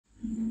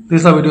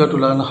This is a video to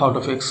learn how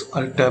to fix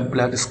Alt-Tab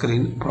black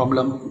screen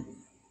problem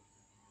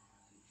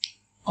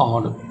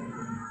on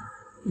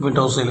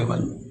Windows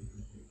 11.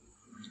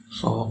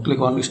 So click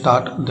on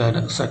Start,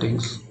 then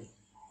Settings.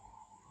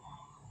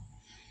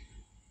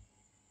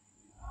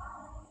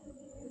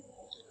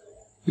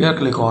 Here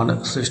click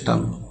on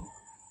System.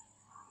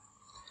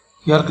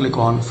 Here click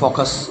on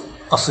Focus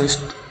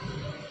Assist,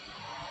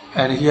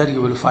 and here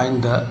you will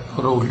find the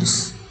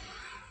rules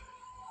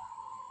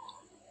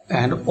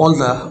and all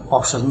the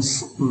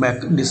options make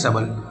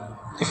disable.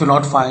 If you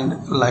not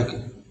find like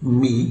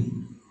me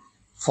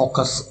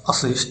Focus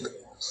Assist,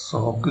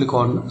 so click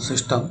on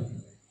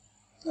System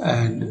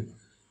and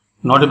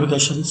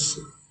Notifications,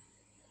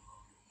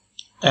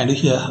 and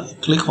here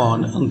click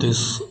on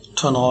this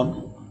Turn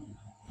on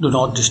Do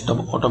Not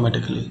Disturb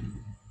automatically.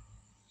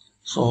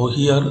 So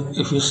here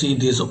if you see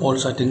these all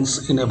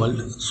settings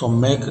enabled, so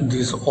make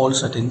these all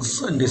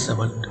settings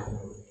disabled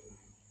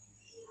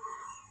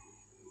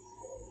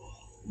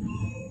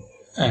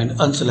and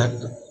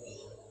unselect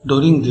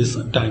during these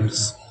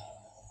times.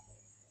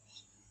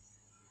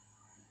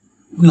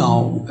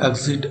 Now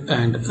exit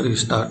and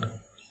restart.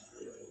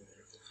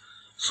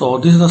 So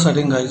this is the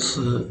setting guys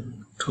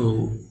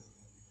to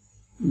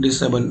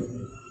disable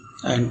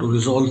and to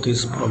resolve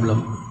this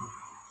problem.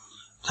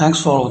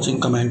 Thanks for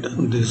watching. Comment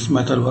this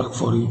method work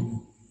for you.